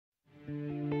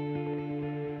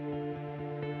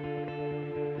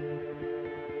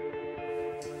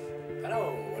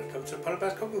to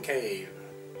Polybad's Cooking Cave.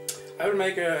 I will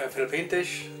make a Philippine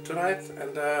dish tonight,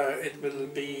 and it will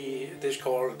be a dish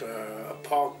called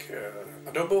pork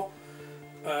adobo.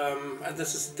 And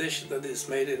this is a dish that is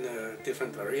made in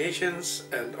different variations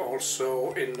and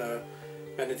also in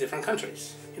many different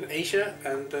countries in Asia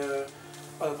and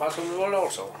other parts of the world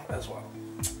also as well.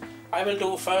 I will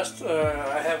do first,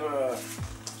 I have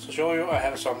to show you, I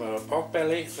have some pork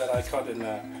belly that I cut in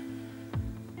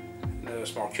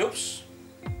small cubes.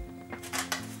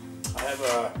 I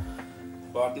have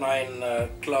about 9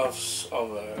 cloves of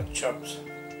chopped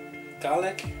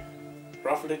garlic,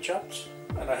 roughly chopped,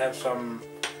 and I have some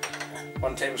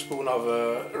 1 tablespoon of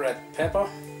red pepper.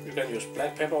 You can use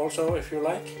black pepper also if you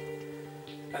like.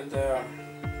 And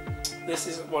this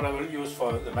is what I will use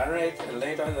for the marinade, and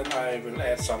later then I will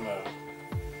add some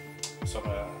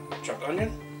chopped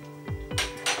onion,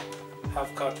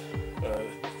 half cut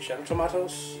cherry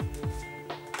tomatoes,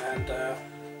 and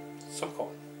some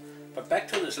corn. But back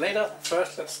to this later.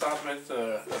 First let's start with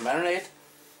the marinade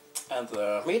and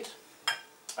the meat.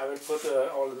 I will put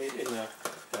all the meat in a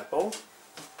bowl.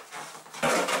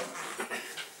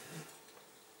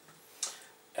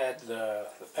 Add the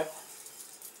pepper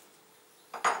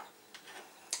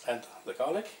and the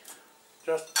garlic.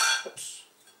 Just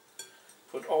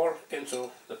put all into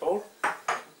the bowl,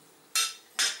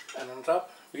 and on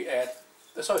top we add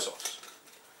the soy sauce,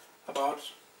 about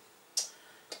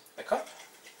a cup.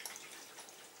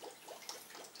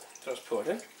 Just pour it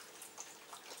in.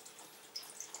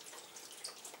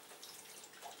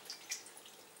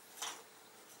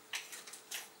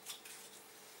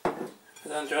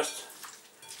 And then just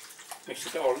mix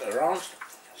it all around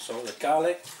so the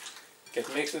garlic gets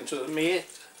mixed into the meat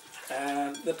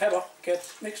and the pepper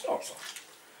gets mixed also.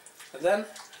 And then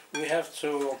we have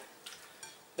to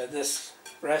let this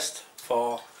rest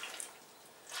for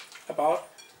about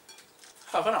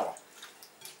half an hour.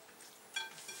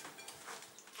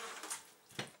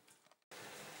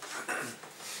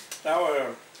 Now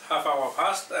half hour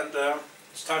passed, and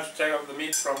it's time to take out the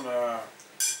meat from the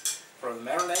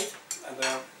marinade, and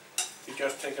we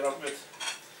just take it up with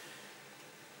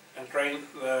and drain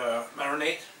the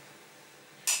marinade,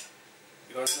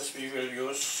 because this we will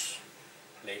use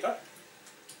later.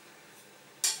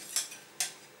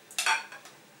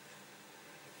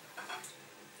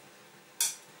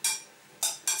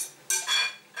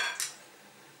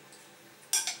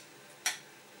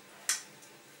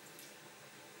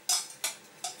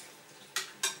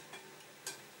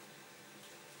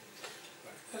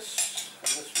 This,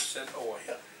 and this we set over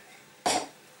here,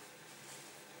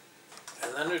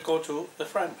 and then we go to the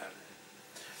frying pan.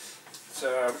 It's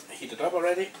heated up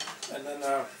already, and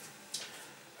then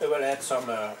we will add some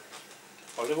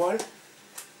olive oil,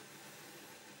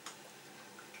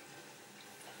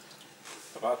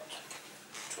 about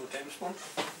 2 tablespoons,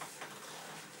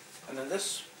 and then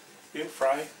this we will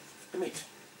fry the meat.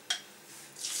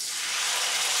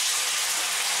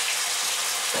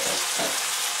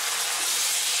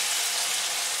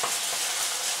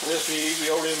 This we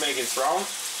already make it brown.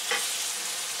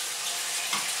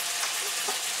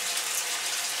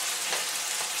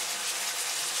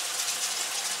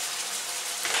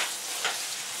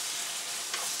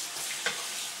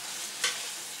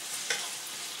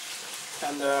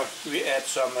 And we add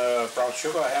some brown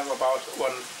sugar. I have about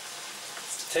 1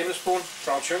 tablespoon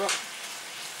brown sugar.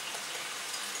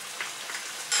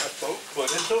 Just pour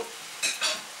it into.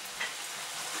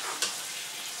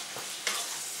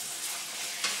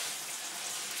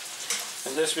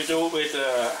 And this we do with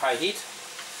high heat.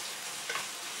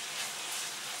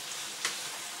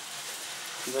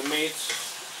 The meat,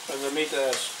 when the meat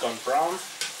has gone brown,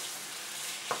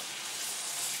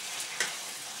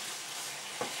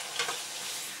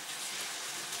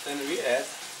 then we add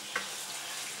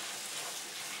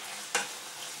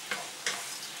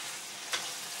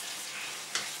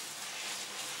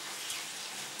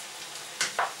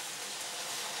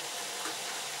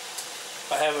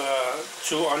I have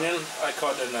 2 onions I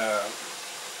cut in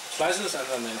slices and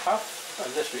then in half,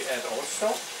 and this we add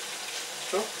also.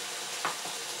 So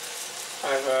I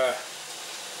have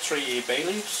 3 bay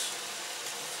leaves,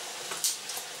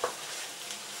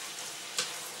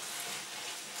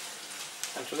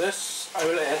 and to this I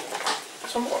will add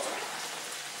some water,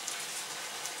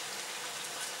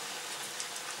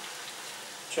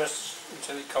 just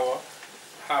until it covers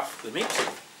half the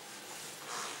meat.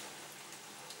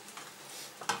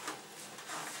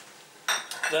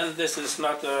 Then this is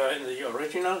not in the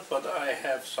original, but I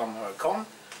have some corn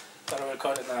that I will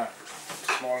cut in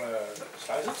small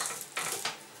slices,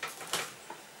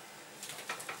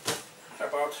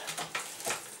 about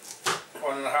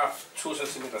 1.5–2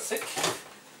 centimeters thick.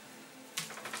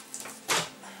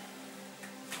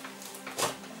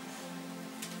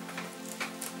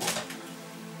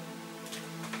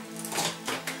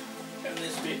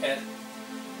 we add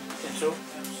into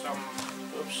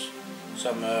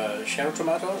some cherry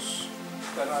tomatoes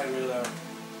that I will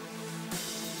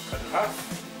cut in half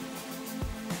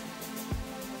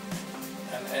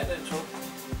and add into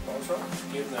also,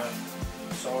 give the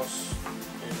sauce a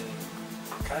little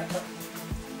character.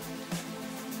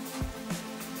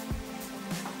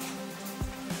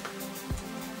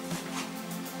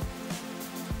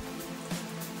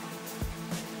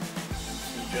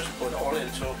 Just put all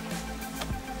into soup.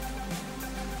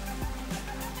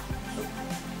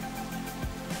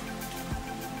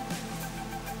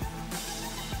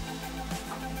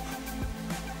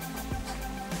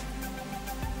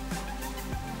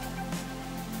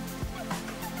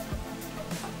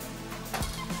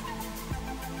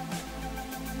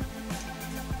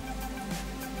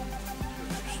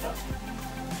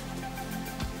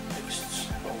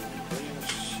 Mixed all the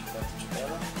ingredients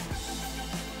together.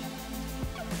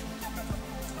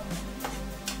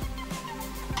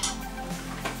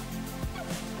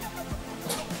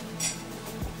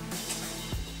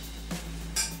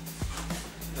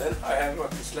 Then I have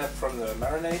what is left from the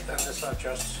marinade, and this I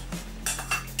just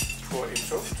pour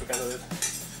into together with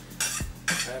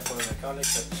pepper and the garlic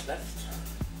that is left.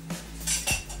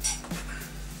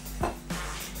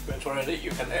 When it's ready,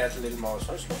 you can add a little more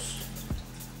soy sauce.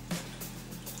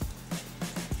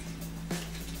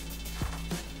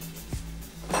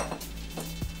 I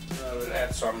will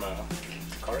add some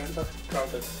coriander,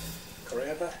 grounded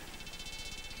coriander.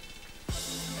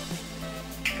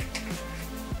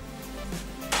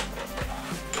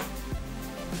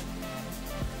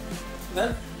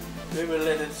 Then we will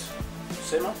let it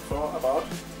simmer for about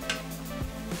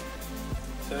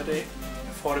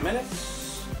 30-40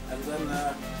 minutes, and then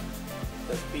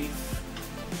the meat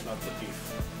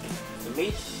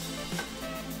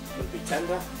will be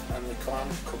tender and the corn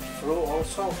cooked through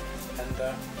also, and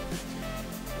the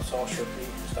sauce should be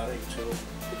starting to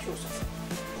reduce it.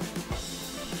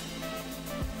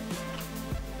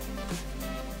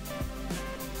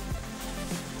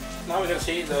 Now we can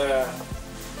see the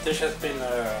dish has been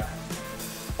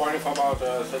boiling for about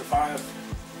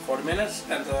 35-40 minutes,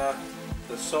 and the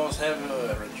sauce has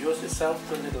reduced itself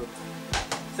to a little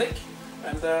thick,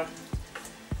 and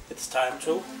it's time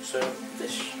to serve the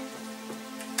dish.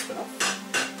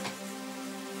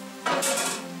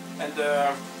 And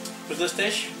with this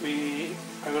dish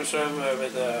I will serve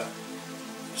with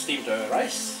steamed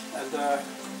rice, and then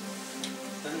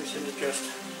we simply just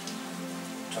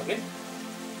tuck in.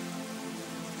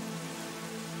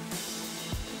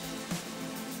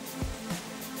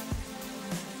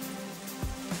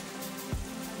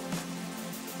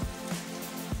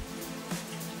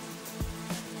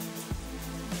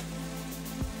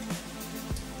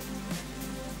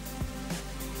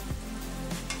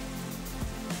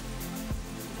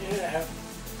 Here I have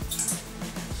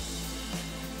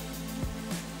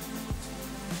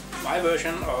my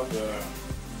version of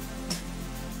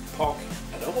pork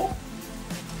adobo.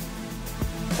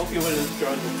 Hope you will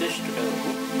enjoy the dish together with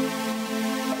me.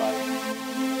 Bye bye.